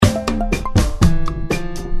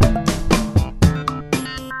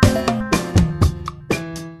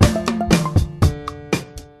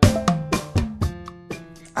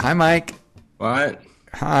Hi, Mike. What?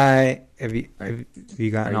 Hi. Have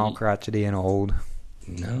you gotten all crotchety and old?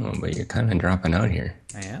 No, but you're kind of dropping out here.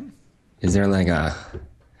 I am? Is there like a,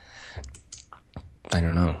 I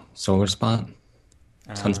don't know, solar spot?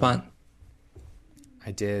 Sunspot?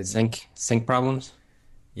 I did. Sync problems?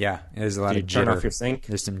 Yeah, there's a lot Did of you turn jitter. off your sync?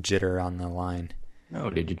 There's some jitter on the line. No,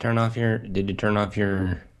 did you turn off your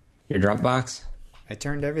Dropbox? I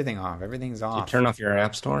turned everything off. Everything's Did you off. turn off your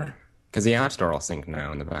App Store? Because the App Store will sync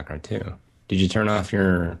now in the background too. Did you turn off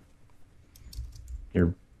your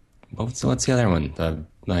what's the other one? The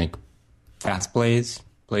Fast Blaze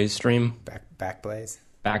stream? Backblaze.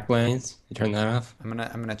 Backblaze? You turn that off? I'm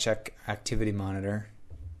gonna check activity monitor.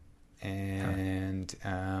 And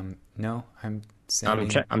no, I'm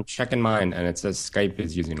sending. I'm checking mine, and it says Skype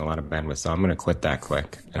is using a lot of bandwidth, so I'm going to quit that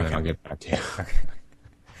quick, and then I'll get back to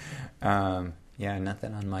you. Yeah,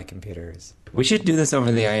 nothing on my computers. We should do this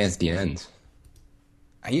over the ISDNs.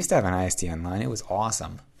 I used to have an ISDN line. It was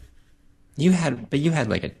awesome. You had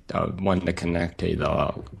like a one to connect to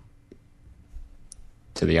the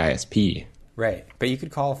ISP. Right, but you could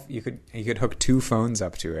call. You could hook two phones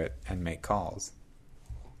up to it and make calls.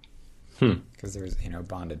 Because there was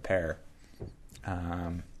bonded pair,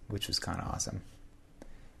 which was kind of awesome.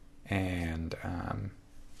 And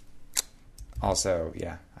also,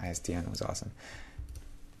 yeah, ISDN was awesome.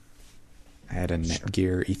 I had a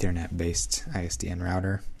Netgear Ethernet based ISDN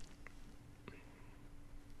router.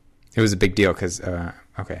 It was a big deal because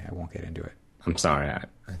okay, I won't get into it. I'm sorry, I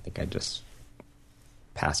think I just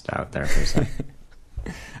passed out there for a second.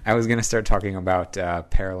 I was going to start talking about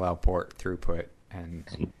parallel port throughput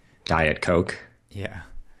and Diet Coke. Yeah.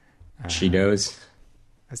 Cheetos.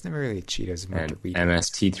 That's never really Cheetos. And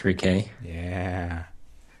MST3K. Yeah.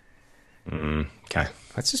 Okay.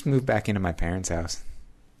 Let's just move back into my parents' house.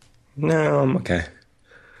 No, I'm okay.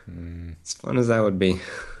 As fun as that would be.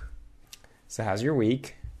 So how's your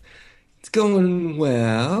week? It's going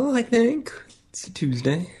well, I think. It's a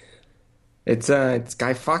Tuesday. It's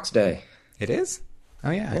Guy Fawkes Day. It is?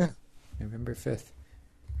 Oh, yeah. Yeah. November 5th.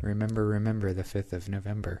 Remember the 5th of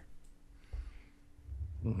November.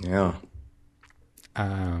 Yeah.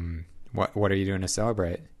 What are you doing to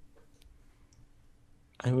celebrate?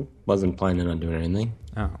 I wasn't planning on doing anything.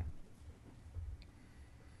 Oh.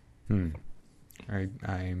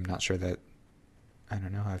 I'm not sure that... I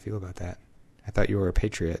don't know how I feel about that. I thought you were a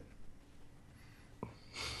patriot.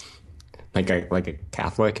 Like a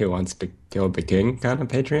Catholic who wants to kill the king kind of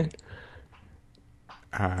patriot?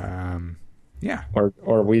 Yeah.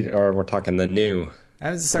 Or we're talking the new...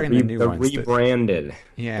 I was talking the new ones. The rebranded Guy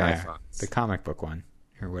Yeah, Fawkes. the comic book one,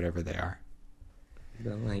 or whatever they are.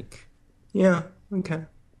 Yeah, okay.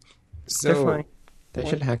 So, they're fine. They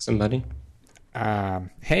should hack somebody.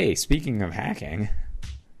 Hey, speaking of hacking,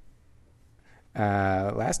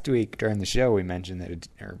 last week during the show we mentioned that,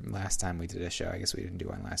 or last time we did a show, I guess we didn't do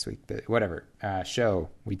one last week, but whatever, show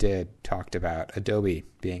we did talked about Adobe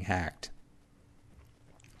being hacked.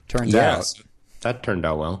 Turns out. That turned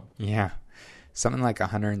out well. Yeah. Something like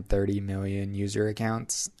 130 million user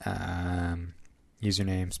accounts,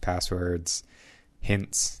 usernames, passwords,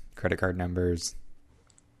 hints, credit card numbers.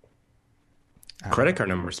 Credit card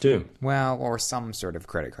numbers, too. Well, or some sort of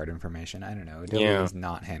credit card information. I don't know. Adobe is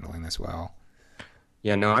not handling this well.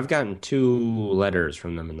 Yeah, no, I've gotten 2 letters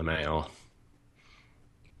from them in the mail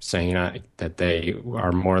saying that they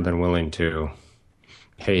are more than willing to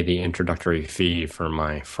pay the introductory fee for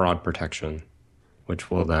my fraud protection, which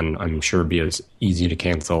will then, I'm sure, be as easy to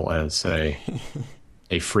cancel as a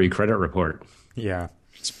free credit report. Yeah.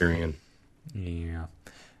 Experience. Yeah.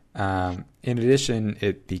 In addition,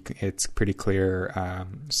 it's pretty clear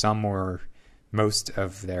some or most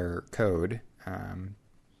of their code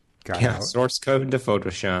got out. Source code to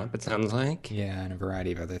Photoshop, it sounds like. Yeah, and a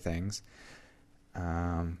variety of other things.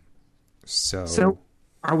 So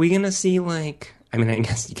are we going to see, I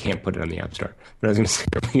guess you can't put it on the App Store, but I was going to say,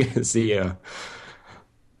 are we going to see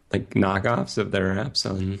knockoffs of their apps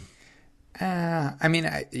on?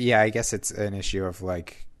 I guess it's an issue of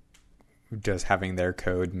does having their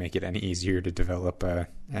code make it any easier to develop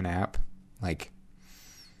an app?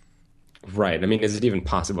 Right. Is it even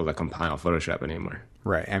possible to compile Photoshop anymore?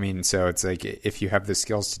 Right. So it's if you have the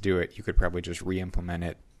skills to do it, you could probably just re-implement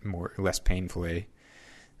it less painfully.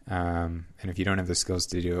 And if you don't have the skills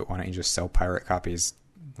to do it, why don't you just sell pirate copies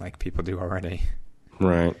like people do already?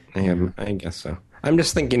 Right. I guess so. I'm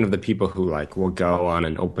just thinking of the people who will go on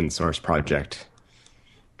an open source project,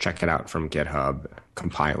 check it out from GitHub,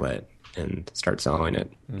 compile it, and start selling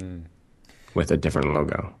it with a different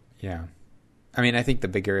logo. Yeah. I think the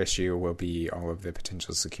bigger issue will be all of the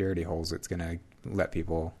potential security holes it's going to let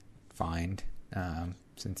people find.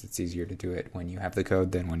 since it's easier to do it when you have the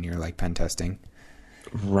code than when you're like pen testing.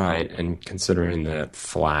 Right, and considering that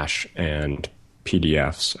Flash and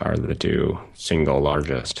PDFs are the two single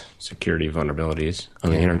largest security vulnerabilities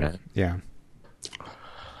on the internet. Yeah.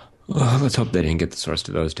 Well, let's hope they didn't get the source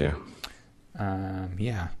to those two.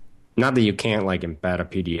 Yeah. Not that you can't like embed a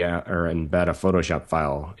PDF or embed a Photoshop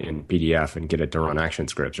file in PDF and get it to run action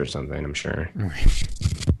scripts or something, I'm sure.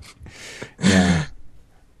 Yeah.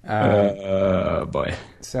 Boy.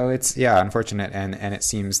 So it's, unfortunate. And it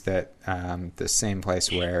seems that the same place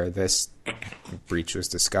where this breach was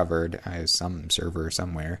discovered, some server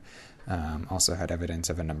somewhere, also had evidence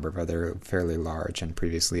of a number of other fairly large and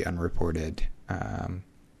previously unreported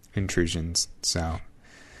intrusions. So,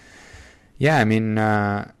 yeah, I mean,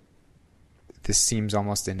 this seems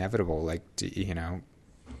almost inevitable. Like,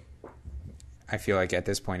 I feel like at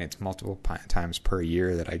this point it's multiple times per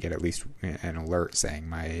year that I get at least an alert saying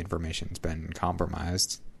my information's been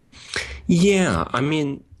compromised. Yeah, I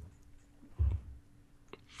mean,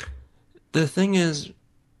 the thing is,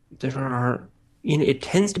 there are, it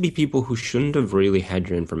tends to be people who shouldn't have really had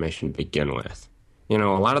your information to begin with. A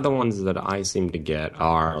lot of the ones that I seem to get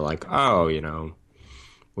are like, oh,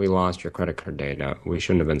 we lost your credit card data. We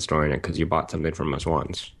shouldn't have been storing it because you bought something from us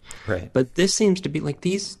once. Right. But this seems to be like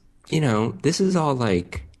these, this is all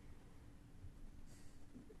like,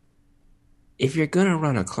 if you're going to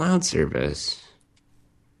run a cloud service,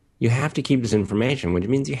 you have to keep this information, which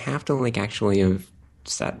means you have to like actually have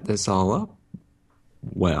set this all up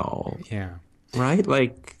well. Yeah. Right?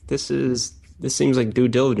 Like this seems like due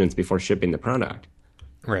diligence before shipping the product.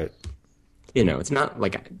 Right. It's not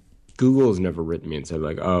like Google's never written me and said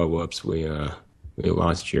like, oh, whoops, we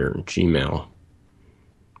lost your Gmail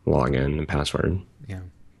login and password. Yeah.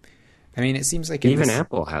 I mean, it seems like even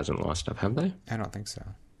Apple hasn't lost stuff, have they? I don't think so.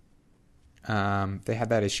 They had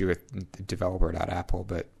that issue with developer.apple,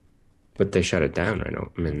 but they shut it down. I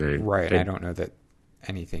don't know that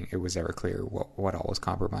it was ever clear what all was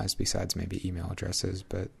compromised besides maybe email addresses,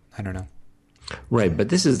 but I don't know. Right, but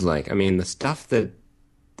this is like, the stuff that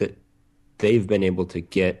they've been able to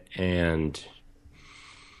get, and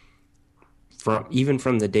from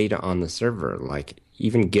the data on the server, like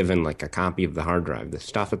even given like a copy of the hard drive, the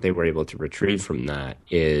stuff that they were able to retrieve from that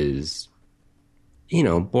is,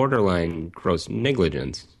 borderline gross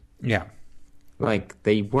negligence. Yeah. Like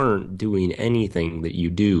they weren't doing anything that you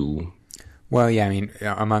do. Well, yeah,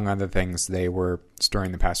 among other things, they were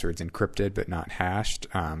storing the passwords encrypted but not hashed.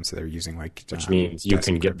 So they were using which means you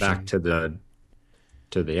can get back to the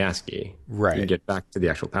ASCII. Right. You can get back to the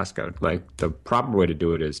actual passcode. Like the proper way to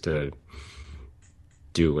do it is to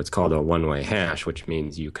do what's called a one-way hash, which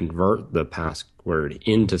means you convert the password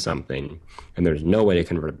into something, and there's no way to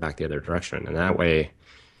convert it back the other direction. And that way,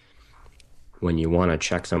 when you want to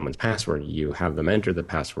check someone's password, you have them enter the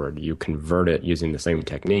password, you convert it using the same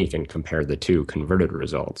technique and compare the two converted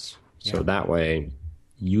results. Yeah. So that way,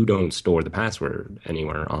 you don't store the password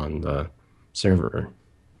anywhere on the server.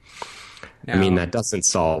 Now, that doesn't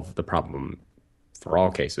solve the problem for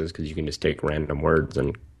all cases, because you can just take random words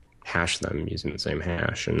and hash them using the same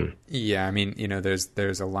hash. And yeah,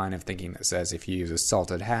 there's a line of thinking that says if you use a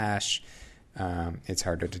salted hash, it's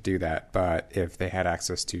harder to do that. But if they had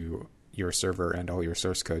access to your server and all your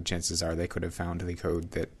source code, chances are they could have found the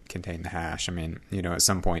code that contained the hash. At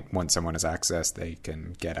some point, once someone has access, they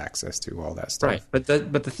can get access to all that stuff. Right, but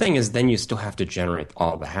the thing is, then you still have to generate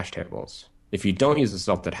all the hash tables. If you don't use a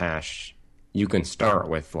salted hash, you can start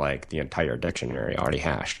with like the entire dictionary already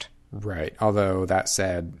hashed. Right. Although that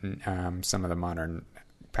said, some of the modern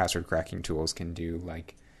password cracking tools can do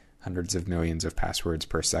like hundreds of millions of passwords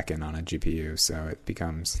per second on a GPU, so it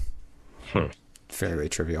becomes fairly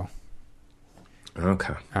trivial.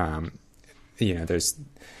 Okay. There's,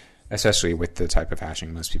 especially with the type of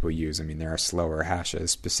hashing most people use, there are slower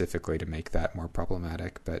hashes specifically to make that more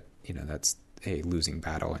problematic, but that's a losing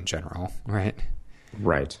battle in general, right?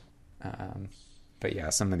 Right. But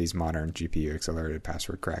yeah, some of these modern GPU accelerated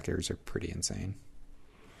password crackers are pretty insane.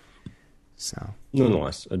 So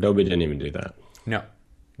nonetheless, Adobe didn't even do that. No.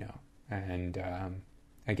 And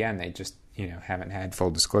again, they just haven't had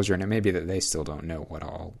full disclosure, and it may be that they still don't know what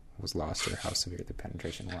all was lost or how severe the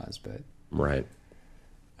penetration was. But right.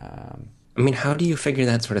 How do you figure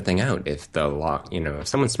that sort of thing out? If the log, if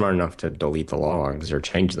someone's smart enough to delete the logs or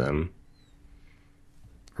change them.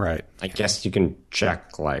 Right. I guess you can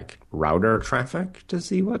check like router traffic to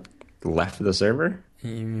see what left the server.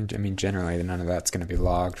 Generally none of that's going to be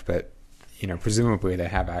logged, but presumably they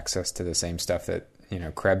have access to the same stuff that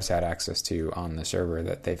Krebs had access to on the server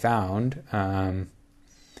that they found.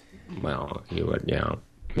 Well, you would,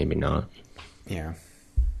 maybe not. Yeah.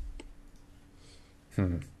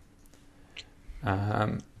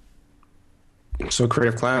 So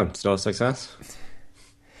Creative Cloud, still a success?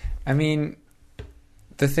 I mean,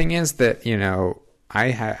 the thing is that,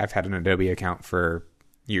 I've had an Adobe account for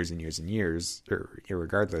years and years and years,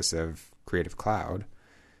 irregardless of Creative Cloud,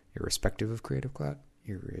 irrespective of Creative Cloud.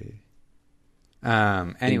 Anyways,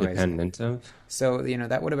 independent of. So,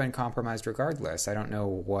 that would have been compromised regardless. I don't know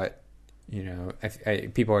what,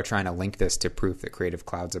 if people are trying to link this to proof that Creative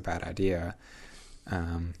Cloud's a bad idea.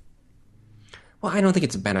 Well, I don't think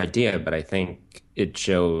it's a bad idea, but I think it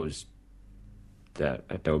shows that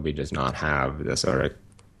Adobe does not have the sort of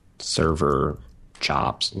server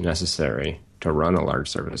chops necessary to run a large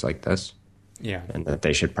service like this. Yeah. And that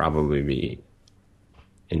they should probably be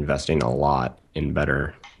investing a lot in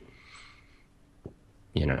better,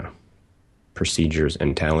 procedures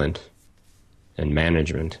and talent and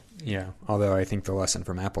management. Yeah. Although I think the lesson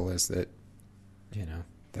from Apple is that,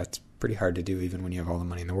 that's pretty hard to do even when you have all the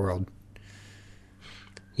money in the world.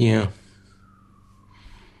 Yeah.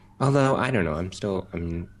 Although, I don't know,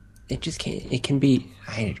 it just can't, it can be,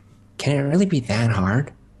 can it really be that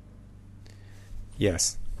hard?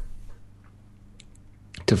 Yes.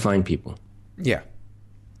 To find people. Yeah.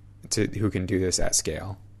 Who can do this at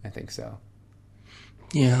scale. I think so.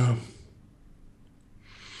 Yeah.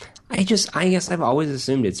 I guess I've always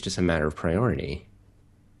assumed it's just a matter of priority.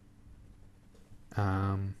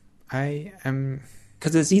 I am...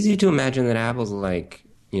 Because it's easy to imagine that Apple's like,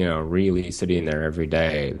 really sitting there every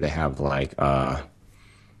day. They have like,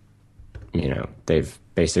 they've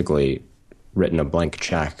basically written a blank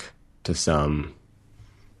check to some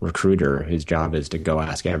recruiter whose job is to go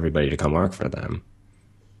ask everybody to come work for them.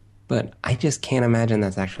 But I just can't imagine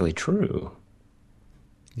that's actually true.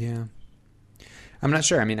 Yeah. I'm not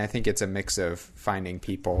sure. I mean, I think it's a mix of finding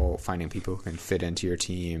people who can fit into your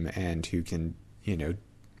team and who can,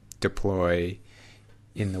 deploy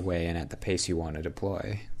in the way and at the pace you want to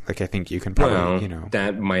deploy. Like, I think you can probably,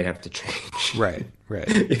 that might have to change. Right.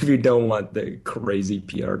 If you don't want the crazy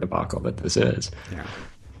PR debacle that this is. Yeah.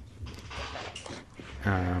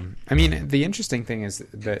 I mean, the interesting thing is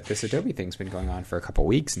that this Adobe thing's been going on for a couple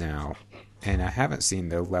weeks now, and I haven't seen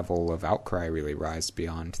the level of outcry really rise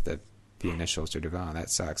beyond the initial sort of, oh,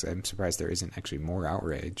 that sucks. I'm surprised there isn't actually more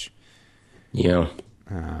outrage. Yeah.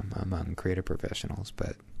 Among creative professionals,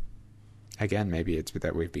 but again, maybe it's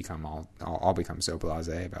that we've become all become so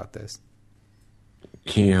blasé about this.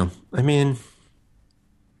 Yeah. I mean,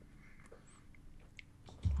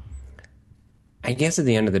 I guess at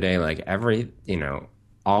the end of the day, like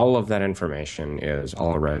all of that information is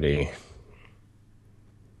already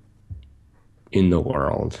in the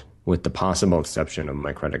world, with the possible exception of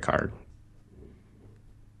my credit card,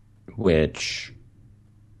 which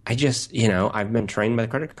I just, I've been trained by the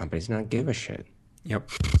credit companies not give a shit. Yep.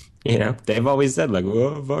 They've always said like,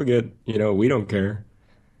 well, fuck it. We don't care.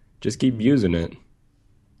 Just keep using it.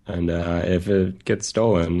 And if it gets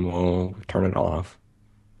stolen, we'll turn it off.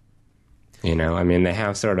 They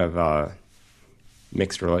have sort of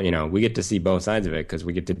mixed, we get to see both sides of it because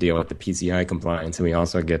we get to deal with the PCI compliance and we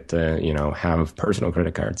also get to, have personal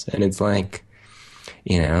credit cards. And it's like,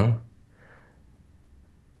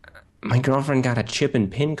 my girlfriend got a chip and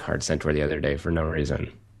PIN card sent to her the other day for no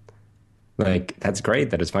reason. Like, that's great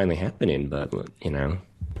that it's finally happening, but,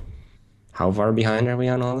 how far behind are we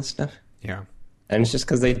on all this stuff? Yeah. And it's just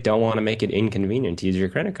because they don't want to make it inconvenient to use your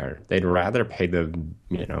credit card. They'd rather pay the,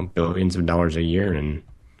 billions of dollars a year and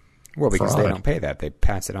well, because fraud. They don't pay that. They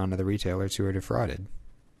pass it on to the retailers who are defrauded.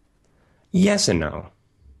 Yes and no.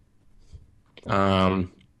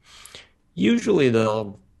 Usually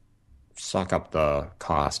they'll suck up the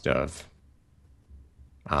cost of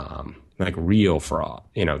real fraud.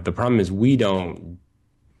 The problem is we're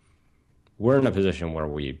in a position where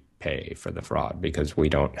we pay for the fraud because we're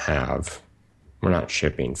not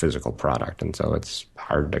shipping physical product, and so it's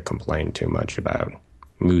hard to complain too much about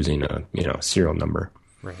losing a serial number.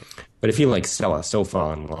 Right. But if you sell a sofa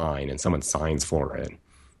online and someone signs for it,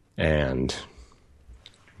 and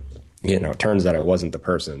it turns out it wasn't the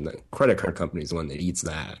person, the credit card company is the one that eats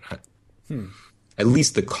that. At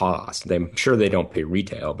least the cost. I'm sure they don't pay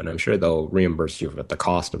retail, but I'm sure they'll reimburse you for the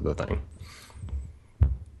cost of the thing.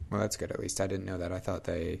 Well, that's good. At least I didn't know that. I thought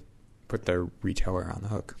they put the retailer on the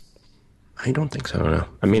hook. I don't think so. No.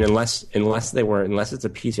 I mean, unless it's a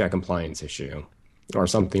PCI compliance issue or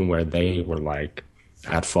something where they were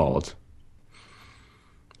at fault.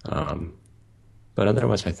 But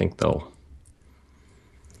otherwise, I think they'll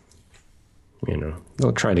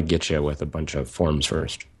try to get you with a bunch of forms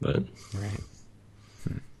first. But right.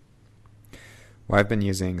 Well, I've been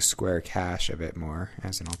using Square Cash a bit more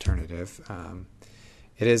as an alternative.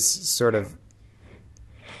 It is sort of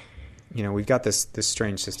we've got this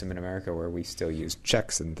strange system in America where we still use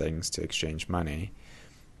checks and things to exchange money,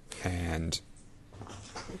 and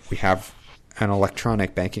we have an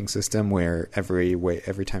electronic banking system where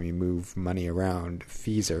every time you move money around,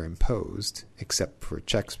 fees are imposed, except for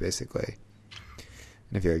checks, basically.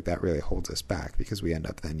 And I feel like that really holds us back because we end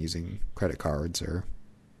up then using credit cards or...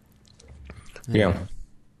 Yeah.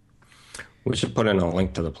 We should put in a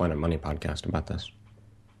link to the Planet Money podcast about this.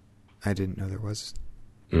 I didn't know there was.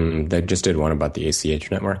 They just did one about the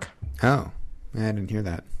ACH network. Oh, I didn't hear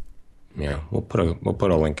that. Yeah, we'll put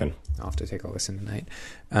a link in. I'll have to take a listen tonight.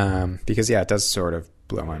 Because, it does sort of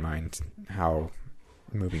blow my mind how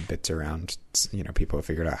moving bits around, people have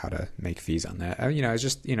figured out how to make fees on that. I was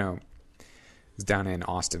just, was down in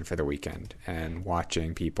Austin for the weekend and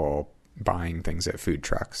watching people buying things at food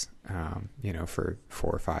trucks, for $4,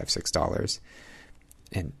 $5, $6.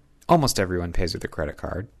 And almost everyone pays with a credit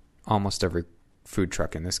card. Almost every food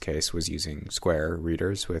truck in this case was using Square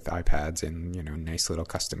readers with iPads in, nice little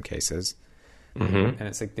custom cases. Mm-hmm. And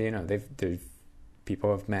it's like, they've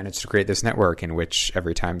people have managed to create this network in which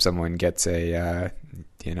every time someone gets a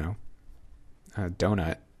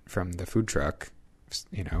donut from the food truck,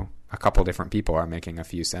 a couple different people are making a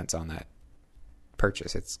few cents on that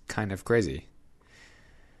purchase. It's kind of crazy.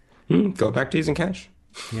 Go back to using cash.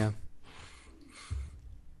 Yeah.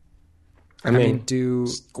 I mean,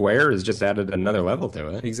 Square has just added another level to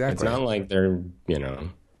it. Exactly. It's not like they're, I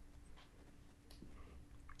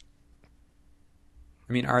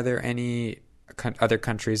mean, are there any other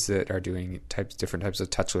countries that are doing different types of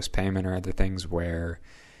touchless payment or other things where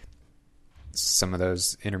some of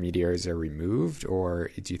those intermediaries are removed? Or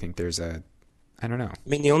do you think there's I don't know. I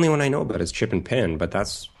mean, the only one I know about is chip and PIN, but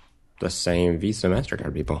that's the same Visa,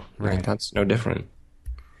 MasterCard people. Right. Like, that's no different.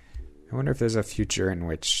 I wonder if there's a future in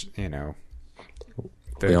which,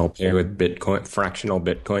 they all pay with Bitcoin, fractional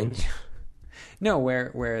Bitcoins. No,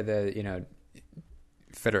 where the,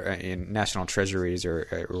 federal national treasuries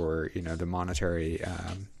or the monetary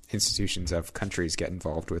institutions of countries get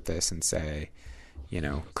involved with this and say,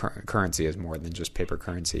 currency is more than just paper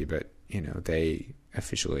currency, but they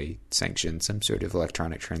officially sanction some sort of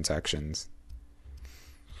electronic transactions.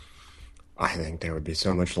 I think there would be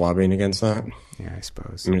so much lobbying against that. Yeah, I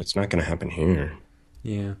suppose. I mean, it's not going to happen here.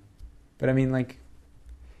 Yeah, but I mean,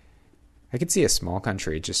 I could see a small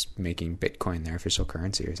country just making Bitcoin their official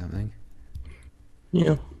currency or something.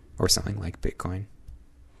 Yeah. Or something like Bitcoin.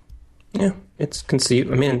 Yeah, it's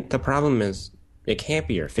conceived. I mean, the problem is it can't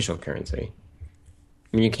be your official currency.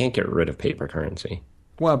 I mean, you can't get rid of paper currency.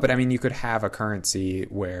 Well, but I mean, you could have a currency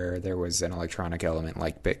where there was an electronic element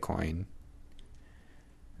like Bitcoin.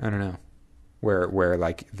 I don't know. Where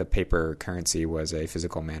like the paper currency was a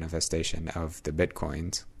physical manifestation of the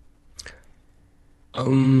Bitcoins.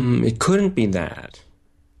 It couldn't be that.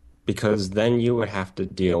 Because then you would have to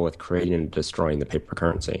deal with creating and destroying the paper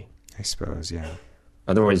currency. I suppose, yeah.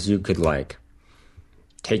 Otherwise, you could,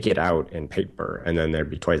 take it out in paper, and then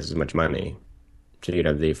there'd be twice as much money. So you'd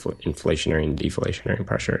have the inflationary and deflationary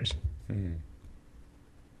pressures.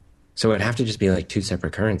 So it'd have to just be, two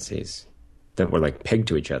separate currencies that were, pegged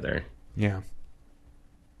to each other. Yeah.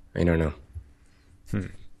 I don't know.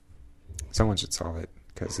 Someone should solve it,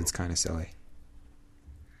 because it's kind of silly.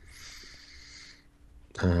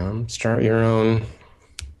 Start your own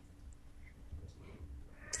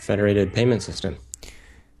federated payment system.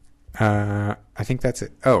 I think that's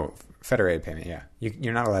it. Oh, federated payment, yeah.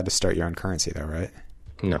 You're not allowed to start your own currency, though, right?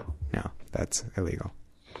 No. No, that's illegal.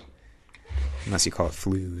 Unless you call it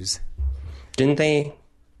flues. Didn't they...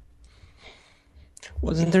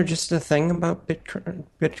 Wasn't there just a thing about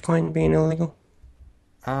Bitcoin being illegal?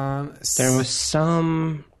 There was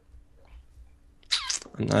some...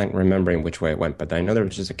 I'm not remembering which way it went, but I know there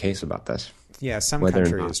was just a case about this. Yeah, some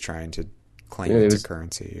country is trying to claim it's a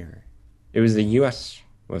currency. It was the U.S.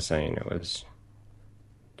 was saying it was...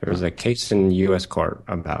 There was a case in U.S. court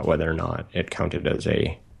about whether or not it counted as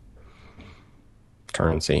a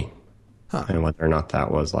currency. And whether or not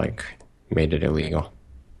that was, made it illegal.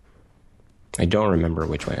 I don't remember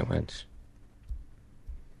which way it went.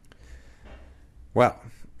 Well,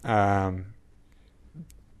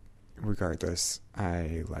 regardless,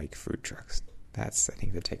 I like food trucks. That's, I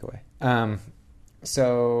think, the takeaway.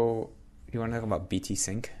 So, you want to talk about BT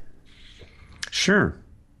Sync? Sure.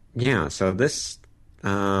 Yeah, so this...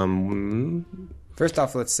 First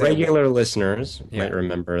off, let's say... Regular listeners might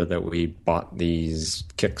remember that we bought these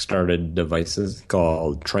Kickstarted devices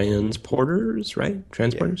called transporters, right?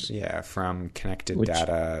 Transporters? Yeah, from Connected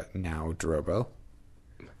Data, now Drobo.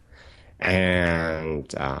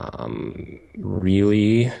 And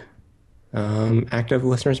really active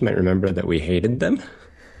listeners might remember that we hated them.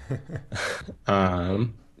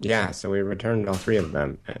 Yeah, so we returned all three of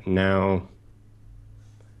them. Now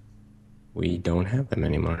we don't have them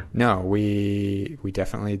anymore. No, we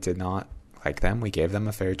definitely did not like them. We gave them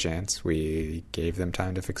a fair chance. We gave them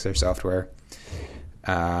time to fix their software.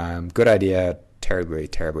 Good idea,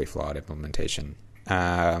 terribly flawed implementation.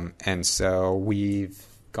 And so we've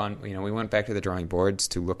gone, we went back to the drawing boards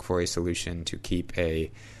to look for a solution to keep a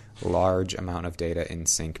large amount of data in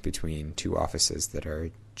sync between two offices that are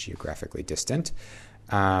geographically distant.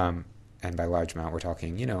 And by large amount, we're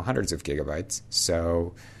talking, hundreds of gigabytes.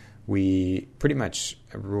 So we pretty much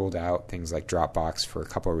ruled out things like Dropbox for a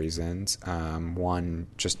couple of reasons. One,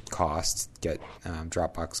 just cost.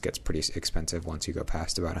 Dropbox gets pretty expensive once you go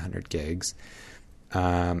past about 100 gigs.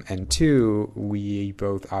 And two, we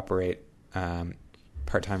both operate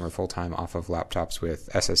part-time or full-time off of laptops with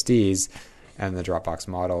SSDs, and the Dropbox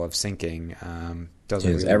model of syncing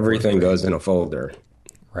doesn't really everything goes in a folder.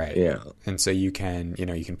 Right. Yeah. And so you can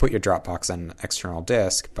put your Dropbox on an external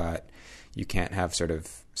disk, but you can't have sort of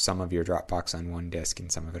some of your Dropbox on one disk and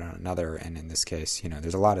some of it on another. And in this case,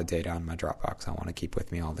 there's a lot of data on my Dropbox I want to keep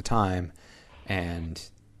with me all the time, and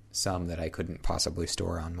some that I couldn't possibly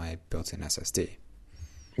store on my built-in SSD.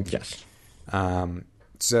 Yes.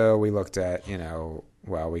 So we looked at,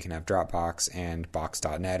 we can have Dropbox and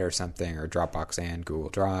Box.net or something, or Dropbox and Google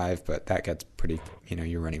Drive, but that gets pretty,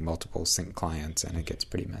 you're running multiple sync clients and it gets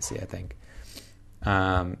pretty messy, I think.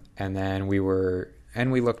 And then we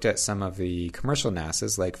looked at some of the commercial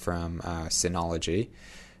NASs, like from Synology,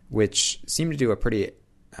 which seem to do a pretty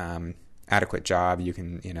adequate job. You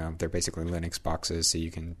can, they're basically Linux boxes, so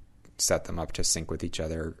you can set them up to sync with each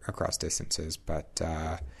other across distances, but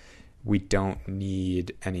we don't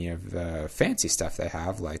need any of the fancy stuff they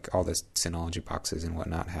have, like all the Synology boxes and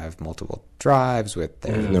whatnot have multiple drives with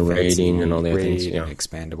their the rating and all the other things, and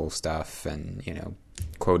expandable stuff and,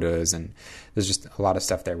 quotas, and there's just a lot of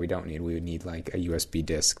stuff there we don't need. We would need like a USB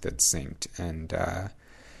disk that's synced, and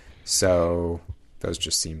so those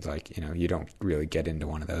just seemed like, you don't really get into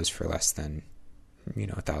one of those for less than,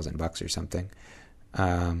 $1,000 or something.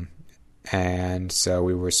 And so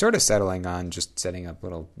we were sort of settling on just setting up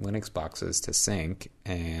little Linux boxes to sync,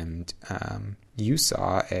 and you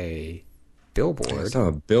saw a billboard. I saw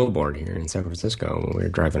a billboard here in San Francisco when we were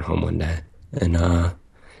driving home one day, and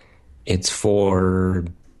it's for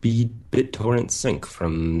BitTorrent Sync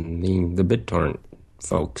from the BitTorrent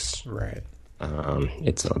folks. Right.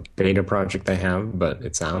 It's a beta project they have, but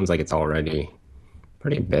it sounds like it's already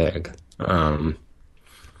pretty big.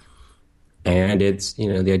 And it's,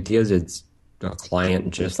 the idea is it's a client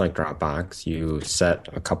just like Dropbox. You set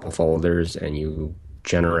a couple folders and you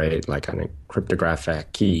generate like a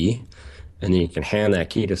cryptographic key, and then you can hand that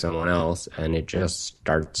key to someone else, and it just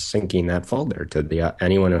starts syncing that folder to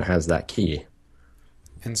anyone who has that key.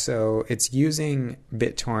 And so it's using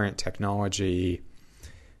BitTorrent technology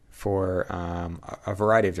for a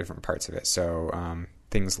variety of different parts of it. So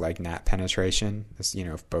things like NAT penetration.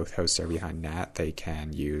 If both hosts are behind NAT, they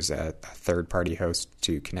can use a third-party host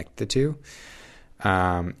to connect the two.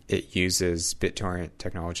 It uses BitTorrent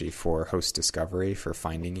technology for host discovery, for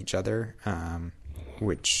finding each other,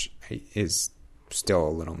 which is still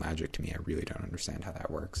a little magic to me. I really don't understand how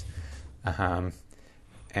that works.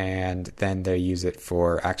 And then they use it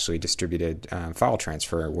for actually distributed file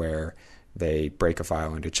transfer, where they break a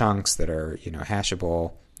file into chunks that are,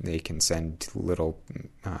 hashable. They can send little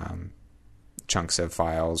chunks of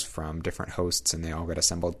files from different hosts, and they all get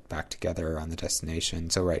assembled back together on the destination.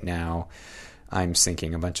 So right now, I'm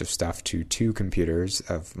syncing a bunch of stuff to two computers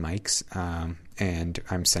of Mike's, and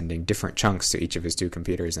I'm sending different chunks to each of his two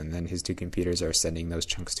computers, and then his two computers are sending those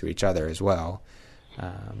chunks to each other as well.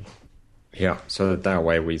 Yeah, so that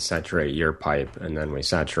way we saturate your pipe, and then we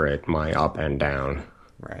saturate my up and down.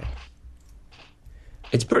 Right.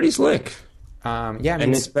 It's pretty slick. Yeah, I mean,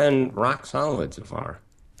 and it's been rock solid so far.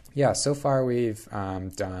 Yeah, so far we've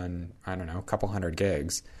done, a couple hundred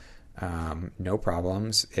gigs. No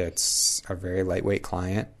problems. It's a very lightweight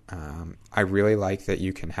client. I really like that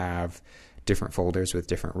you can have different folders with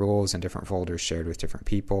different rules and different folders shared with different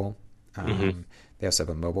people. They also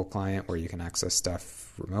have a mobile client where you can access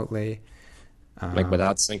stuff remotely.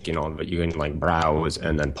 Without syncing all of it, you can browse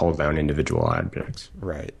and then pull down individual objects.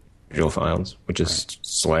 Right. Individual files, which is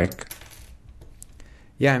slick.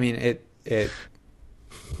 Yeah, I mean, it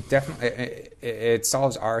definitely it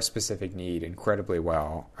solves our specific need incredibly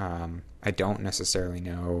well. I don't necessarily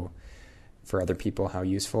know for other people how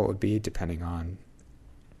useful it would be, depending on.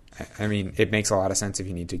 I mean, it makes a lot of sense if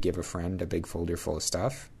you need to give a friend a big folder full of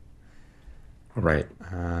stuff. Right.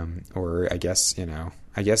 Or I guess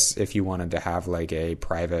if you wanted to have a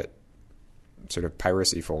private sort of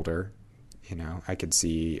piracy folder. You know, I could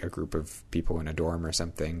see a group of people in a dorm or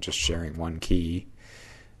something just sharing one key,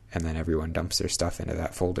 and then everyone dumps their stuff into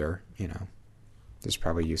that folder. You know, there's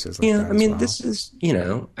probably uses like that. I mean, as well. this is,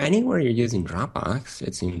 anywhere you're using Dropbox,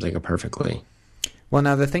 it seems like a perfectly. Well,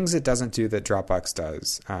 now the things it doesn't do that Dropbox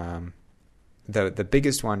does, the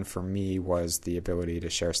biggest one for me was the ability to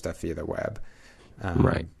share stuff via the web.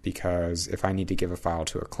 Right. Because if I need to give a file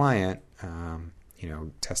to a client,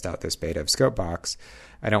 test out this beta of Scopebox,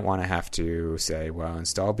 I don't want to have to say, well,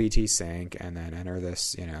 install BT Sync and then enter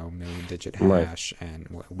this, million-digit hash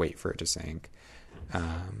and wait for it to sync.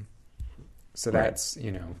 So that's,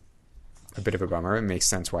 a bit of a bummer. It makes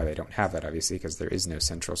sense why they don't have that, obviously, because there is no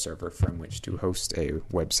central server from which to host a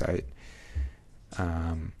website.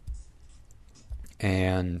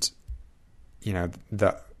 And,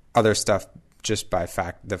 the other stuff, just by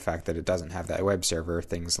the fact that it doesn't have that web server,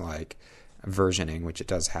 things like versioning, which it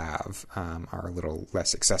does have, are a little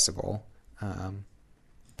less accessible,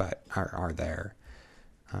 but are there.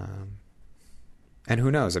 And who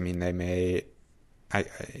knows? I mean, they may.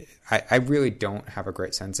 I really don't have a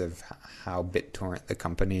great sense of how BitTorrent, the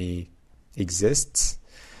company, exists,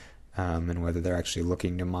 and whether they're actually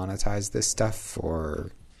looking to monetize this stuff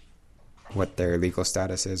or what their legal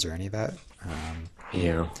status is or any of that.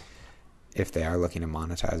 If they are looking to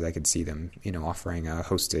monetize, I could see them, offering a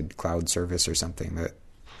hosted cloud service or something that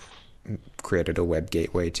created a web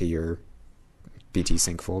gateway to your BT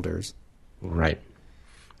Sync folders. Right.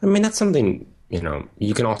 I mean, that's something,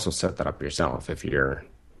 you can also set that up yourself if you're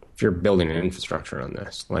building an infrastructure on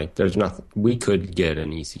this. Like, there's nothing, we could get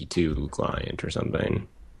an EC2 client or something.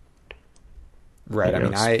 Right. I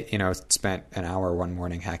mean, I spent an hour one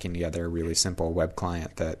morning hacking together a really simple web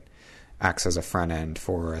client that acts as a front end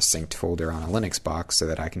for a synced folder on a Linux box so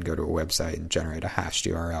that I can go to a website and generate a hashed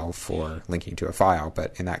URL for linking to a file.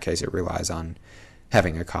 But in that case, it relies on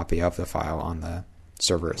having a copy of the file on the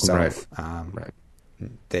server itself. Right.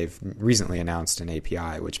 They've recently announced an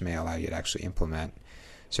API which may allow you to actually implement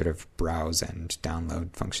sort of browse and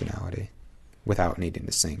download functionality without needing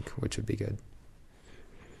to sync, which would be good.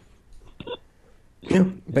 Yeah,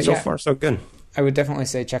 but so far so good. I would definitely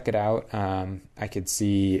say check it out. I could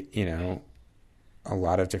see, a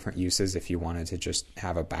lot of different uses if you wanted to just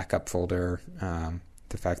have a backup folder.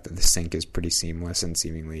 The fact that the sync is pretty seamless and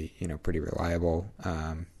seemingly, pretty reliable.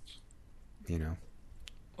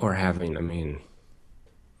 Or having,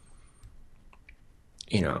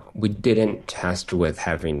 we didn't test with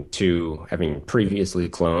having previously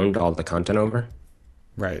cloned all the content over.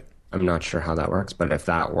 Right. I'm not sure how that works, but if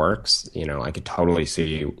that works, I could totally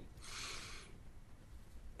see,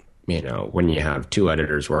 when you have two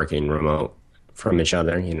editors working remote from each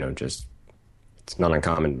other, it's not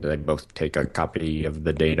uncommon that they both take a copy of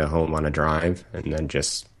the data home on a drive and then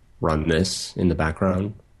just run this in the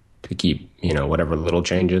background to keep, whatever little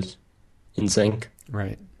changes in sync.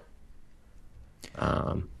 Right.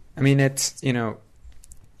 I mean, it's,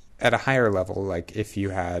 at a higher level, like if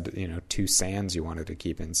you had, two SANs you wanted to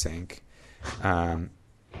keep in sync, if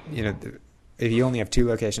you only have two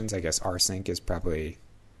locations, I guess rsync is probably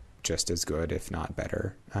just as good, if not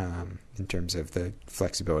better, in terms of the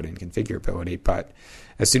flexibility and configurability. But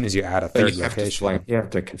as soon as you add a third location, you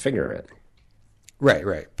have to configure it.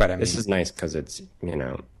 Right. But I mean, this is nice because it's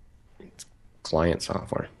it's client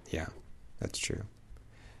software. Yeah, that's true.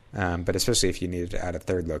 But especially if you needed to add a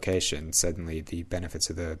third location, suddenly the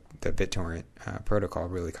benefits of the BitTorrent protocol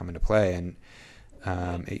really come into play, and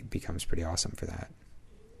it becomes pretty awesome for that.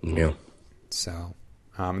 Yeah. So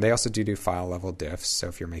they also do file level diffs. So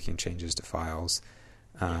if you're making changes to files,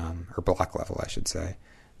 or block level, I should say,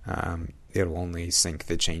 it'll only sync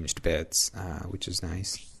the changed bits, which is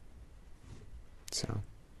nice. So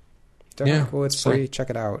definitely cool. It's free. Check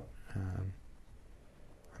it out.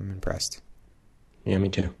 I'm impressed. Yeah, me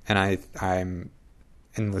too. And I'm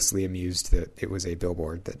endlessly amused that it was a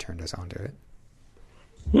billboard that turned us onto it.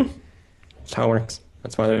 That's how it works.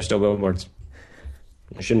 That's why there's still billboards.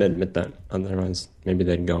 I shouldn't admit that. Otherwise, maybe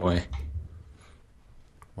they'd go away.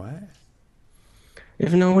 What?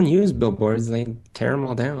 If no one used billboards, they'd tear them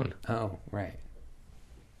all down. Oh, right.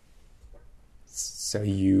 So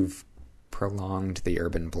you've prolonged the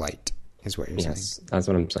urban blight, is what you're saying? Yes, that's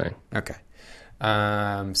what I'm saying. Okay.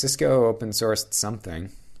 Cisco open sourced something.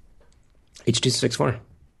 H.264.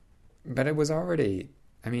 But it was already,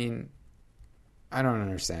 I don't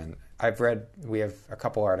understand. We have a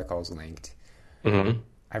couple articles linked. Mm-hmm.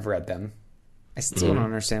 I've read them. I still don't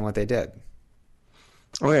understand what they did.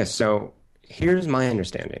 Okay, so here's my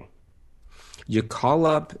understanding. You call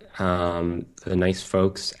up the nice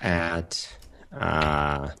folks at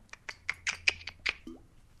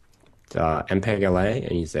MPEG-LA,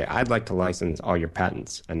 and you say, I'd like to license all your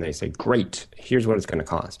patents. And they say, great, here's what it's going to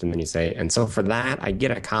cost. And then you say, and so for that, I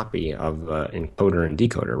get a copy of the encoder and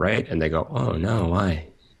decoder, right? And they go, oh, no, why?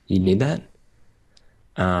 You need that?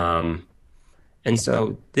 And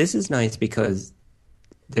so this is nice because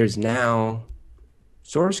there's now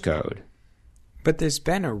source code. But there's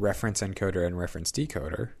been a reference encoder and reference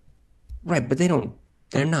decoder. Right, but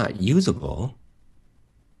they're not usable.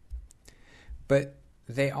 But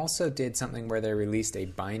they also did something where they released a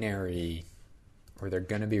binary, or they're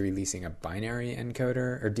going to be releasing a binary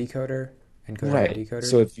encoder or decoder. Encoder right. and decoder.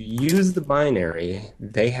 So if you use the binary,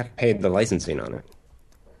 they have paid the licensing on it.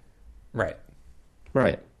 Right.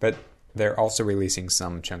 Right. But they're also releasing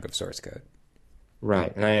some chunk of source code.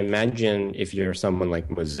 Right. And I imagine if you're someone like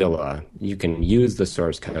Mozilla, you can use the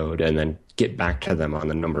source code and then get back to them on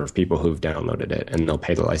the number of people who've downloaded it, and they'll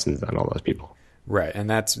pay the license on all those people. Right. And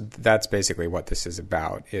that's basically what this is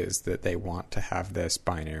about, is that they want to have this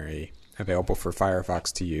binary available for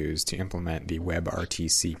Firefox to use to implement the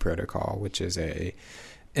WebRTC protocol, which is a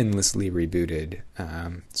endlessly rebooted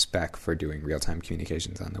spec for doing real-time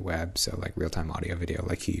communications on the web. So like real-time audio, video,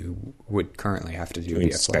 like you would currently have to do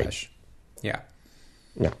via Flash. Yeah.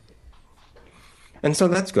 Yeah. And so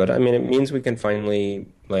that's good. I mean, it means we can finally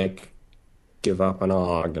like give up on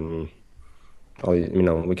OGG and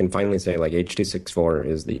we can finally say like H.264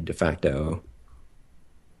 is the de facto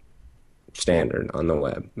standard on the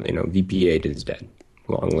web. VP8 is dead.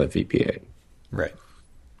 Long live VP8. Right.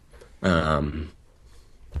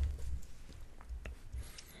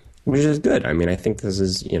 Which is good. I mean, I think this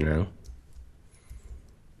is,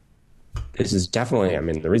 this is definitely,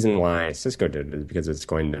 the reason why Cisco did it is because it's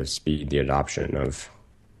going to speed the adoption of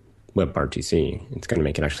WebRTC. It's going to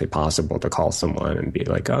make it actually possible to call someone and be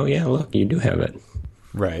like, oh yeah, look, you do have it.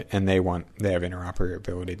 Right. And they have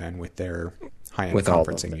interoperability then with their high-end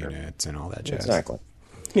conferencing units and all that jazz. Exactly.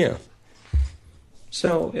 Yeah.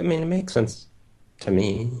 So, it makes sense to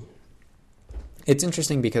me. It's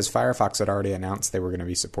interesting because Firefox had already announced they were going to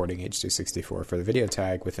be supporting H.264 for the video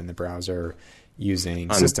tag within the browser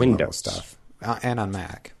using system-level stuff. And on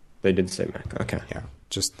Mac. They did say Mac. Okay. Yeah.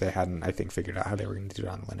 Just they hadn't, I think, figured out how they were going to do it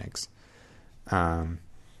on Linux.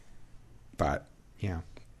 But, yeah.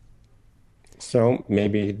 So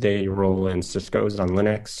maybe they roll in Cisco's on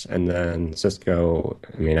Linux, and then Cisco,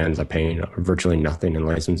 ends up paying virtually nothing in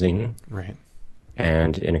licensing. Right.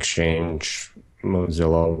 And in exchange,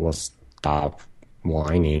 Mozilla will stop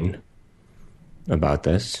whining about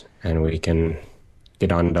this, and we can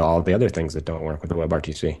get on to all the other things that don't work with the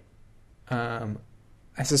WebRTC.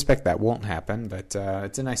 I suspect that won't happen, but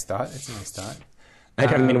it's a nice thought. This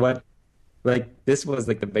was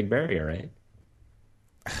like the big barrier, right?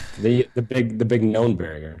 The big known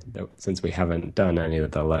barrier, since we haven't done any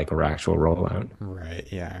of the actual rollout. Right.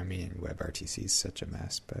 Yeah. WebRTC is such a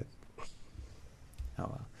mess, but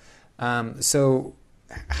oh well. So,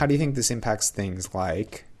 how do you think this impacts things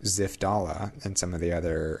like Zip-Dala and some of the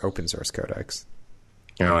other open source codecs?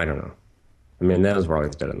 No, I don't know. Those were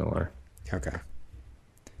always dead in the water. Okay.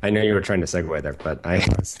 I know you were trying to segue there, but I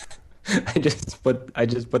just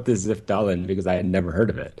put this Zip-Dala in because I had never heard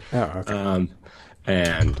of it. Oh, okay.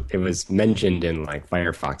 And it was mentioned in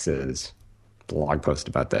Firefox's blog post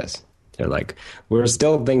about this. They're like, we're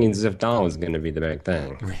still thinking Zip-Dala is going to be the big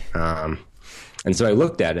thing. Right. And so I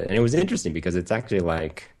looked at it, and it was interesting because it's actually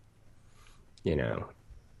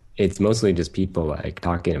it's mostly just people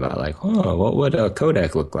talking about what would a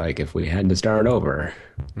codec look like if we had to start over?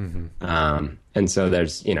 Mm-hmm. And so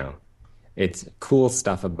there's, it's cool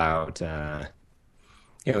stuff about,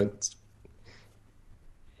 it's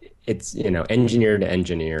engineer to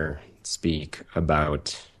engineer speak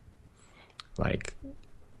about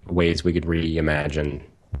ways we could reimagine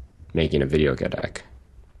making a video codec,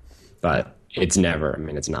 but it's never.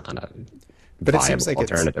 It's not a viable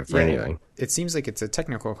alternative for anything. It seems like it's a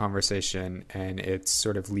technical conversation, and it's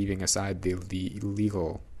sort of leaving aside the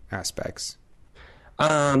legal aspects.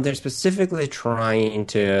 They're specifically trying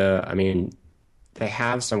to. They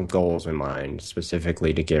have some goals in mind,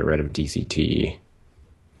 specifically to get rid of DCT.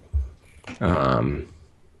 And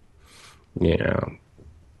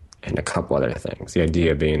a couple other things. The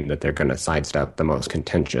idea being that they're going to sidestep the most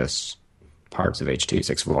contentious parts of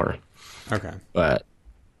H.264. Okay. But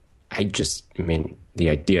the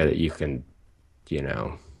idea that you can,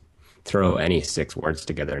 throw any 6 words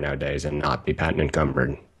together nowadays and not be patent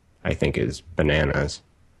encumbered, I think is bananas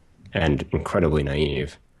and incredibly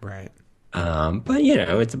naive. Right. But,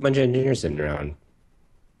 it's a bunch of engineers sitting around.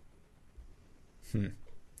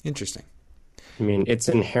 Interesting. It's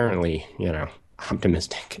inherently,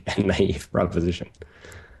 optimistic and naive proposition.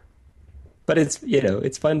 But it's,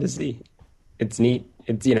 it's fun to see. It's neat.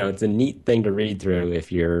 It's a neat thing to read through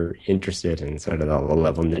if you're interested in sort of the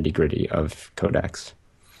level nitty gritty of codecs.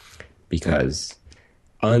 Because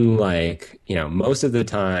unlike, most of the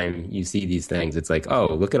time you see these things, it's like,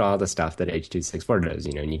 oh, look at all the stuff that H.264 does,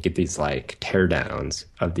 and you get these like teardowns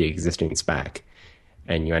of the existing spec.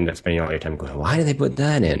 And you end up spending all your time going, why did they put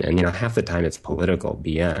that in? And, half the time it's political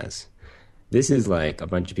BS. This is like a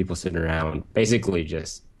bunch of people sitting around basically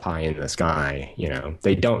just pie in the sky.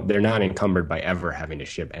 They're not encumbered by ever having to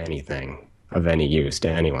ship anything of any use to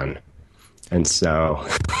anyone. And so,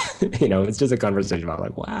 it's just a conversation about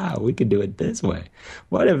like, wow, we could do it this way.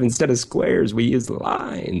 What if instead of squares, we use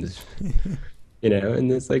lines?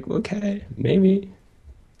 And it's like, okay, maybe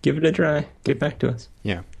give it a try. Get back to us.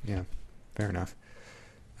 Yeah. Fair enough.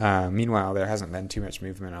 Meanwhile, there hasn't been too much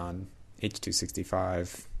movement on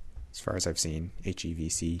H.265 as far as I've seen,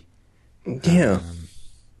 HEVC. Yeah.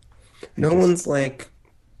 No one's like,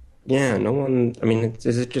 I mean,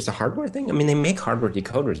 is it just a hardware thing? I mean, they make hardware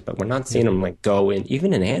decoders, but we're not seeing them like go in.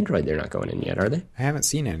 Even in Android, they're not going in yet, are they? I haven't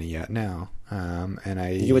seen any yet, no.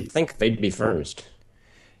 You would think they'd be first.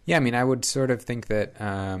 Yeah, I mean, I would sort of think that,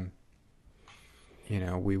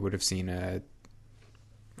 we would have seen I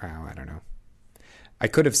don't know. I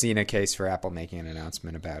could have seen a case for Apple making an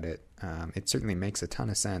announcement about it. It certainly makes a ton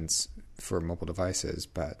of sense for mobile devices,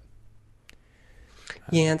 but...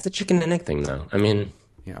 yeah, it's a chicken and egg thing, though. I mean...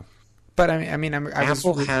 yeah. But,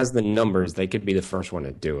 Apple has the numbers. They could be the first one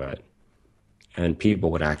to do it. And people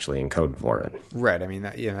would actually encode for it. Right. I mean,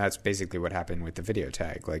 that's basically what happened with the video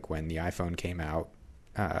tag. Like, when the iPhone came out,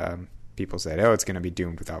 people said, oh, it's going to be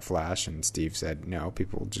doomed without Flash. And Steve said, no,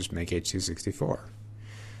 people will just make H.264.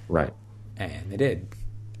 Right. And they did.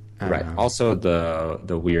 Right. Also,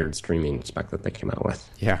 the weird streaming spec that they came out with.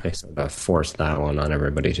 Yeah. They sort of forced that one on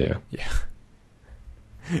everybody, too. Yeah.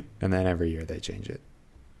 And then every year they change it.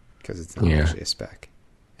 Because it's not actually a spec.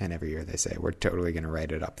 And every year they say, we're totally going to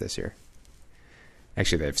write it up this year.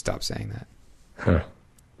 Actually, they've stopped saying that. Huh.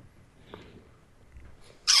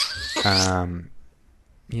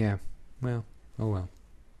 Yeah. Well, oh well.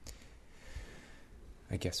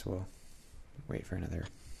 I guess we'll wait for another...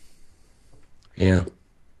 yeah.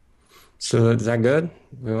 So is that good?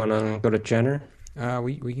 We want to go to Cheddar?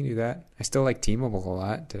 We can do that. I still like T-Mobile a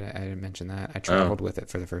lot. I didn't mention that. I traveled with it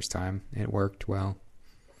for the first time. It worked well.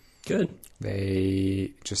 Good.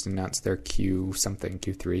 They just announced their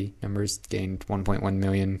Q3 numbers, gained 1.1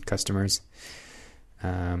 million customers.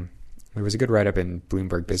 There was a good write-up in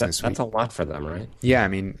Bloomberg Business Week. That's a lot for them, right? Yeah, I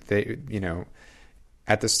mean, they,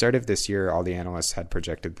 at the start of this year, all the analysts had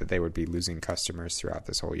projected that they would be losing customers throughout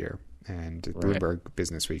this whole year. And Bloomberg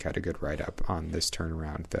Business Week had a good write-up on this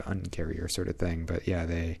turnaround, the Un-carrier sort of thing. But yeah,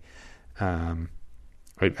 they,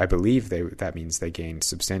 I believe that means they gained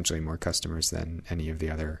substantially more customers than any of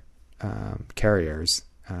the other carriers.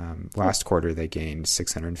 Last quarter, they gained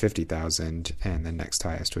 650,000, and the next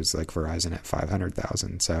highest was like Verizon at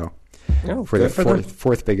 500,000. So for the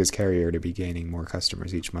fourth biggest carrier to be gaining more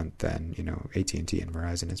customers each month than AT&T and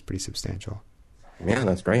Verizon is pretty substantial. Yeah,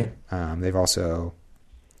 that's great. They've also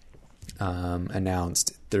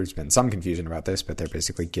announced, there's been some confusion about this, but they're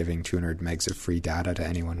basically giving 200 megs of free data to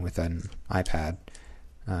anyone with an iPad,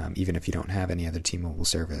 even if you don't have any other T-Mobile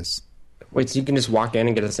service. Wait, so you can just walk in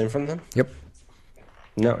and get a SIM from them? Yep.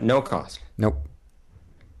 No cost? Nope.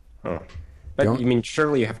 Oh. But you mean,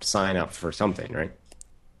 surely you have to sign up for something, right?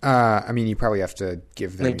 I mean, you probably have to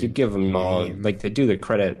give them... like, you give them all... like, they do the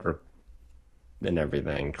credit and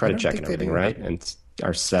everything, credit check and everything, right? And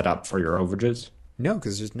are set up for your overages? No,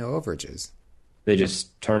 because there's no overages. They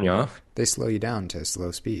just turn you off? They slow you down to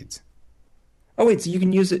slow speeds. Oh, wait, so you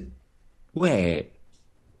can use it... wait.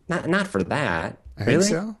 Not for that. I really?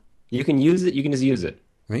 think so. You can use it, you can just use it.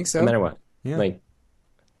 I think so. No matter what. Yeah. Like,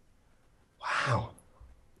 wow.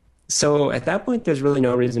 So at that point, there's really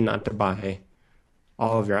no reason not to buy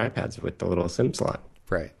all of your iPads with the little SIM slot.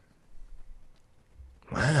 Right.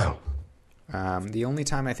 Wow. The only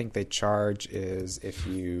time I think they charge is if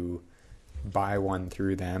you buy one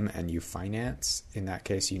through them and you finance. In that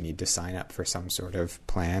case, you need to sign up for some sort of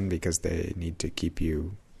plan because they need to keep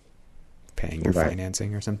you paying your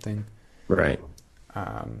financing or something. Right.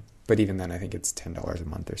 But even then, I think it's $10 a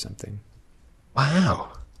month or something.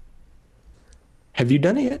 Wow. Have you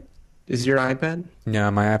done it yet? Is your iPad? No,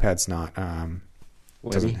 my iPad's not.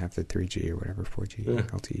 Doesn't have the 3G or whatever, 4G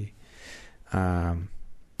LTE.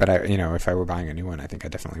 But if I were buying a new one, I think I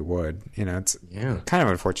definitely would. It's kind of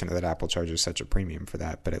unfortunate that Apple charges such a premium for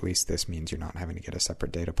that, but at least this means you're not having to get a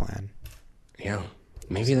separate data plan. Yeah.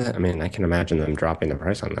 Maybe that, I can imagine them dropping the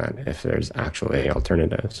price on that if there's actually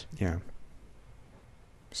alternatives. Yeah.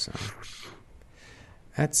 So,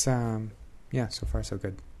 That's yeah, so far so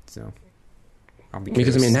good. So I'll be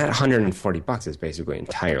Because, curious. that $140 is basically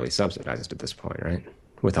entirely subsidized at this point, right?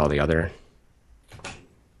 With all the other...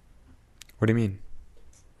 What do you mean?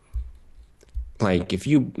 Like,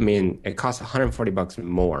 it costs $140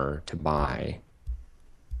 more to buy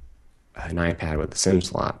an iPad with a SIM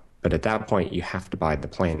slot, but at that point you have to buy the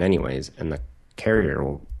plan anyways, and the carrier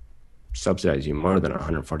will subsidize you more than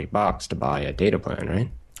 $140 to buy a data plan,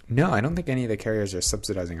 right? No, I don't think any of the carriers are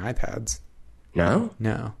subsidizing iPads. No?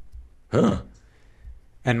 No. Huh.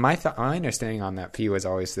 And my understanding on that fee was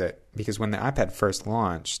always that because when the iPad first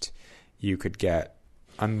launched, you could get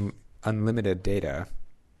unlimited data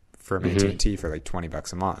from AT&T for like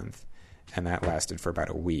 $20 a month, and that lasted for about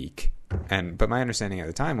a week. But my understanding at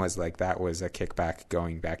the time was like that was a kickback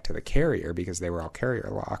going back to the carrier because they were all carrier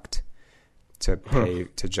locked to pay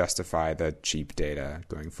to justify the cheap data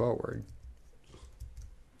going forward.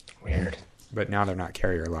 Weird. But now they're not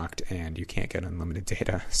carrier locked, and you can't get unlimited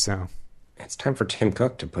data. So It's time for Tim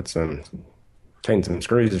Cook to tighten some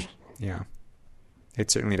screws. yeah,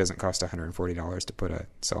 it certainly doesn't cost $140 to put a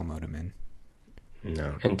cell modem in.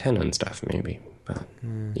 No, antenna and stuff maybe, but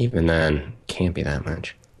even then, can't be that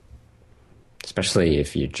much. Especially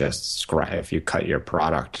if you if you cut your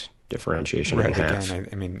product differentiation in half. Again,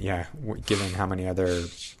 I mean, yeah, given how many other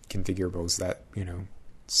configurables that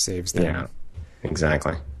saves them. Yeah,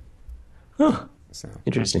 exactly. Huh. So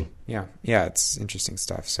Interesting. yeah, it's interesting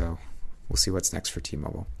stuff. So we'll see what's next for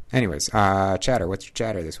T-Mobile. Anyways, chatter. What's your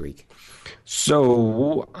chatter this week?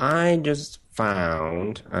 So I just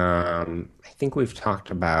found, I think we've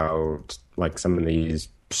talked about like some of these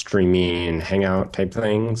streaming Hangout type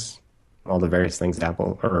things, all the various things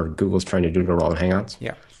Apple or Google's trying to do to roll in Hangouts.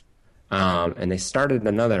 Yeah. And they started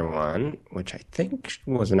another one, which I think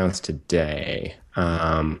was announced today,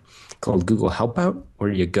 called Google Helpout,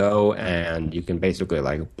 where you go and you can basically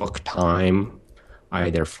like book time,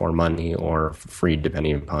 either for money or for free,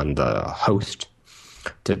 depending upon the host,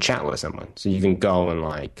 to chat with someone. So you can go and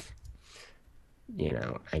like,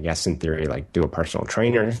 I guess in theory, like do a personal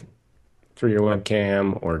trainer through your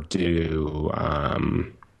webcam, or do,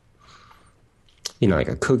 like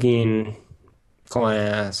a cooking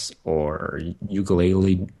class, or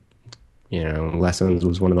ukulele, lessons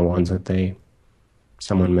was one of the ones that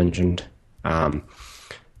someone mentioned.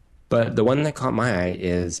 But the one that caught my eye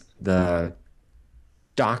is the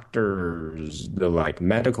doctors, the like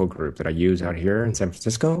medical group that I use out here in San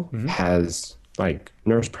Francisco has like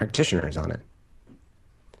nurse practitioners on it.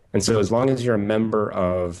 And so as long as you're a member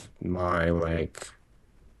of my like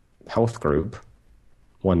health group,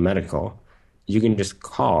 One Medical, you can just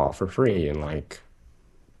call for free and like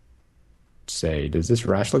say, does this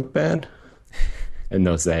rash look bad? And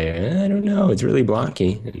they'll say, I don't know, it's really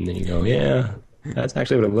blocky. And then you go, yeah, that's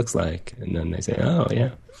actually what it looks like. And then they say, oh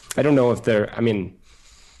yeah. I don't know if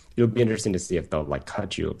it'll be interesting to see if they'll like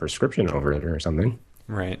cut you a prescription over it or something.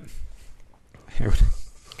 Right.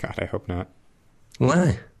 God, I hope not.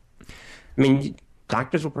 Why? I mean,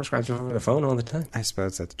 doctors will prescribe you over the phone all the time. I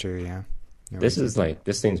suppose that's true, yeah. This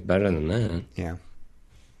thing's better than that. Yeah.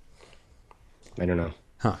 I don't know.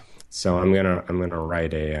 Huh. So I'm gonna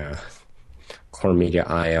write a Core Media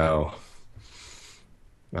IO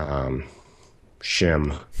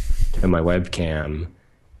shim to my webcam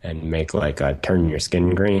and make like a turn your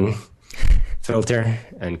skin green filter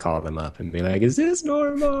and call them up and be like, is this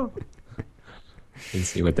normal? And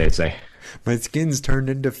see what they say. My skin's turned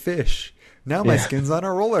into fish. Now my skin's on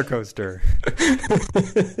a roller coaster.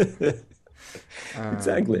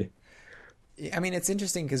 Exactly. I mean, it's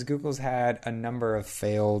interesting because Google's had a number of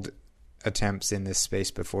failed attempts in this space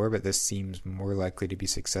before, but this seems more likely to be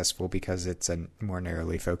successful because it's more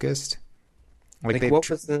narrowly focused. Like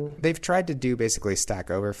they've tried to do basically Stack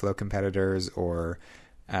Overflow competitors, or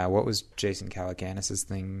what was Jason Calacanis'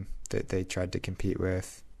 thing that they tried to compete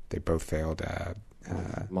with? They both failed.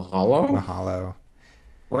 Mahalo.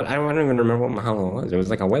 What? I don't even remember what Mahalo was. It was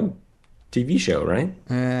like a web TV show, right?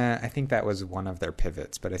 I think that was one of their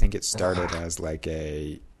pivots, but I think it started as like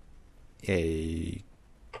a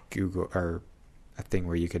Google or a thing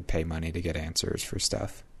where you could pay money to get answers for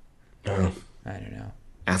stuff. Oh. I don't know.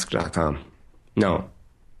 Ask.com. No.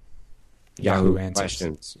 Yahoo Answers.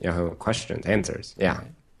 Questions. Yahoo Questions. Answers. Yeah.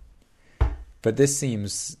 Right. But this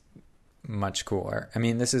seems much cooler. I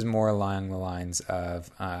mean, this is more along the lines of...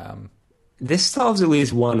 this solves at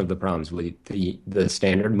least one of the problems with the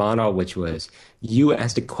standard model, which was you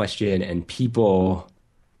asked a question and people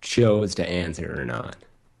chose to answer or not,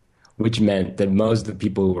 which meant that most of the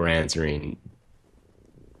people who were answering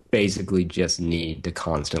basically just need to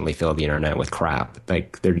constantly fill the internet with crap.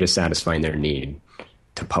 Like they're just satisfying their need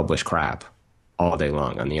to publish crap all day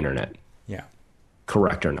long on the internet. Yeah.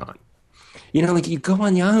 Correct or not. You know, like you go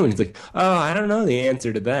on Yahoo and it's like, oh, I don't know the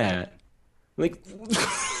answer to that. Like,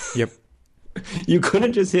 Yep. you could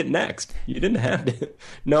have just hit next. You didn't have to.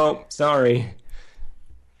 No, sorry.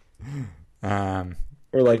 Or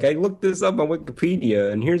like, I looked this up on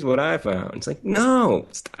Wikipedia and here's what I found. It's like, no,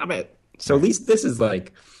 stop it. So at least this is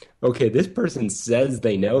like, okay, this person says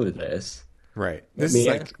they know this. Right. Let me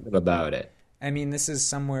ask them about it. I mean, this is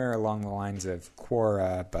somewhere along the lines of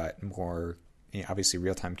Quora, but more, obviously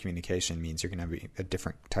real-time communication means you're going to have a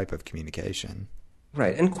different type of communication.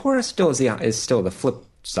 Right. And Quora still is still the flip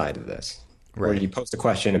side of this. Right. Where you post a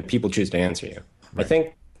question and people choose to answer you.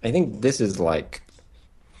 Right. I think this is like,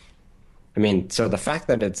 I mean, so the fact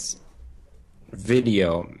that it's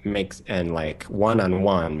video makes, and like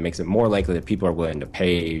one-on-one makes it more likely that people are willing to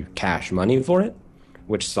pay cash money for it,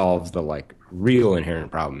 which solves the like real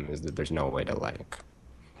inherent problem is that there's no way to like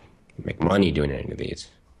make money doing any of these,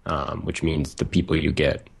 which means the people you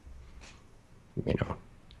get, you know,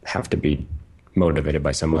 have to be motivated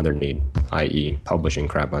by some other need, i.e. publishing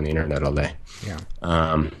crap on the internet all day. Yeah.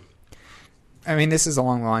 I mean, this is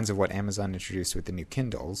along the lines of what Amazon introduced with the new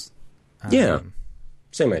Kindles. Yeah.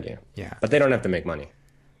 Same idea. Yeah. But they don't have to make money.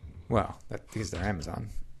 Well, that's because they're Amazon.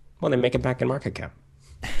 Well, they make it back in market cap.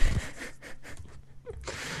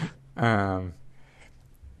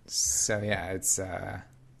 So yeah,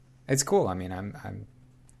 it's cool. I mean, I'm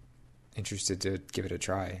interested to give it a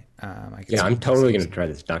try. I'm totally going to try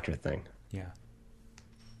this doctor thing. Yeah.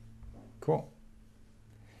 Cool.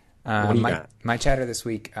 What do you got? My chatter this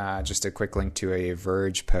week, just a quick link to a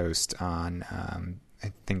Verge post on,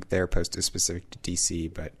 I think their post is specific to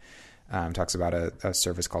DC, but talks about a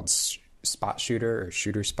service called Spot Shooter or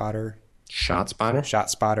Shooter Spotter. Shot Spotter? Shot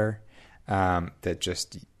Spotter, that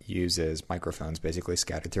just uses microphones basically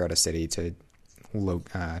scattered throughout a city to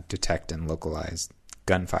detect and localize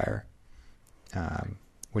gunfire,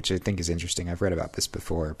 which I think is interesting. I've read about this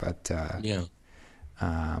before, but yeah.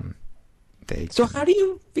 So how do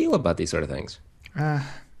you feel about these sort of things? I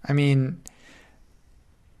mean,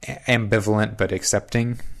 ambivalent but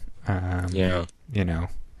accepting. Yeah. You know,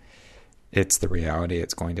 it's the reality.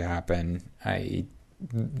 It's going to happen.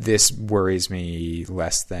 This worries me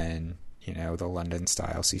less than, you know, the London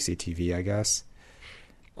style CCTV, I guess.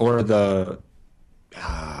 Or the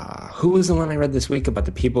who was the one I read this week about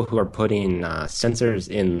the people who are putting sensors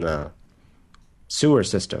in the sewer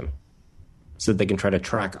system so that they can try to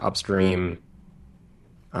track upstream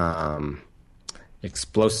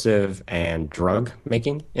explosive and drug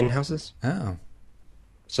making in houses. Oh.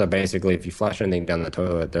 So basically, if you flush anything down the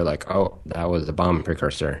toilet, they're like, oh, that was a bomb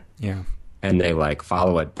precursor. Yeah. And they like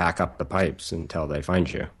follow it back up the pipes until they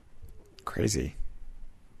find you. Crazy.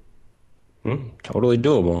 Totally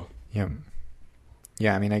doable. Yeah.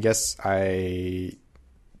 Yeah, I mean, I guess I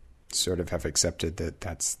sort of have accepted that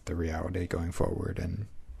that's the reality going forward, and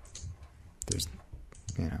there's,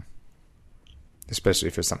 you know, especially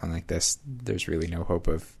for something like this, there's really no hope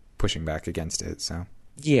of pushing back against it, so.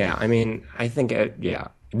 Yeah, I mean, I think,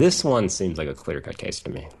 this one seems like a clear-cut case to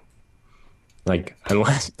me. Like,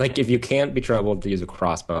 unless, like, if you can't be troubled to use a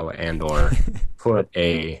crossbow and or put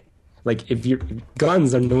like, if your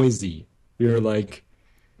guns are noisy, you're like,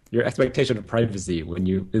 your expectation of privacy when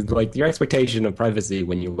you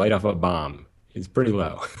light off a bomb is pretty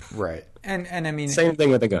low. Right. And I mean, same thing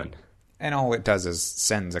with a gun. And all it does is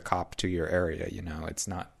sends a cop to your area, you know, it's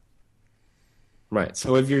not. Right.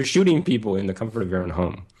 So if you're shooting people in the comfort of your own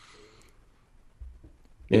home,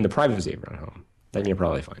 in the privacy of your own home, then you're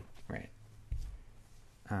probably fine. Right.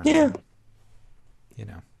 Yeah. You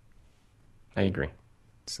know. I agree.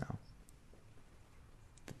 So.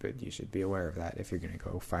 But you should be aware of that if you're going to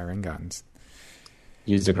go firing guns.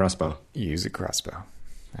 Use a crossbow. Use a crossbow.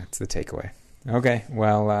 That's the takeaway. Okay,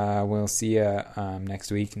 well, we'll see you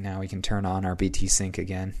next week. Now we can turn on our BT Sync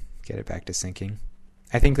again, get it back to syncing.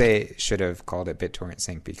 I think they should have called it BitTorrent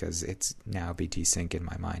Sync because it's now BT Sync in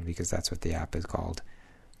my mind because that's what the app is called.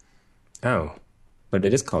 Oh, but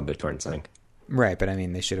it is called BitTorrent Sync. Right, but I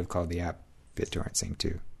mean, they should have called the app BitTorrent Sync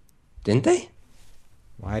too. Didn't they?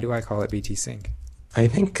 Why do I call it BT Sync? I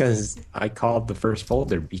think because I called the first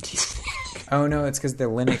folder BT Sync. Oh, no, it's because the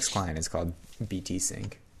Linux client is called BT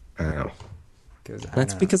Sync. Oh.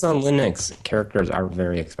 That's because on Linux, characters are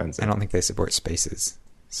very expensive. I don't think they support spaces.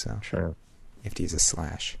 So sure. You have to use a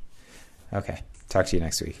slash. Okay. Talk to you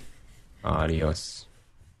next week. Adios.